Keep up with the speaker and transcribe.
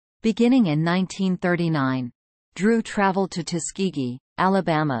Beginning in 1939, Drew traveled to Tuskegee,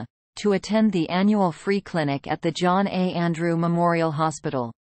 Alabama, to attend the annual free clinic at the John A. Andrew Memorial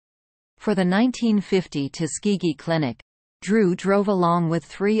Hospital. For the 1950 Tuskegee Clinic, Drew drove along with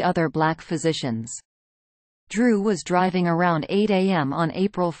 3 other black physicians. Drew was driving around 8 a.m. on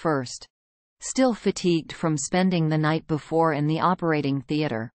April 1. Still fatigued from spending the night before in the operating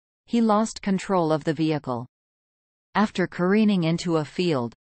theater, he lost control of the vehicle. After careening into a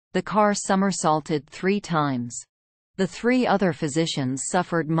field, the car somersaulted 3 times. The 3 other physicians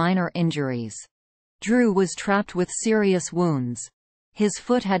suffered minor injuries. Drew was trapped with serious wounds. His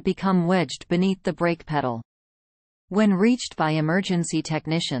foot had become wedged beneath the brake pedal. When reached by emergency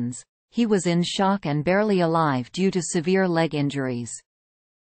technicians, he was in shock and barely alive due to severe leg injuries.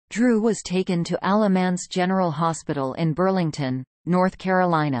 Drew was taken to Alamance General Hospital in Burlington, North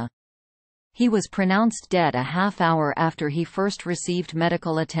Carolina. He was pronounced dead a half hour after he first received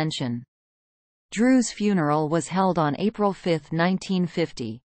medical attention. Drew's funeral was held on April 5,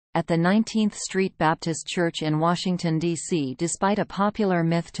 1950, at the 19th Street Baptist Church in Washington, D.C. despite a popular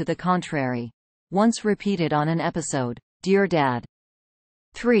myth to the contrary, once repeated on an episode, Dear Dad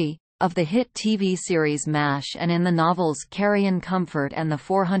 3, of the hit TV series MASH and in the novels Carrie Comfort and the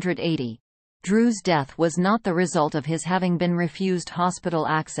 480. Drew's death was not the result of his having been refused hospital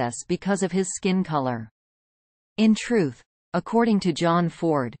access because of his skin color. In truth, according to John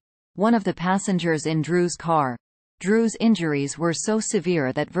Ford, one of the passengers in Drew's car, Drew's injuries were so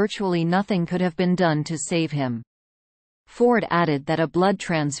severe that virtually nothing could have been done to save him. Ford added that a blood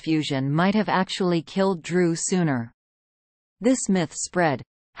transfusion might have actually killed Drew sooner. This myth spread,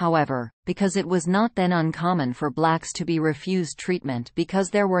 however, because it was not then uncommon for blacks to be refused treatment because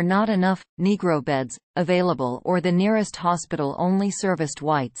there were not enough Negro beds available or the nearest hospital only serviced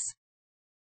whites.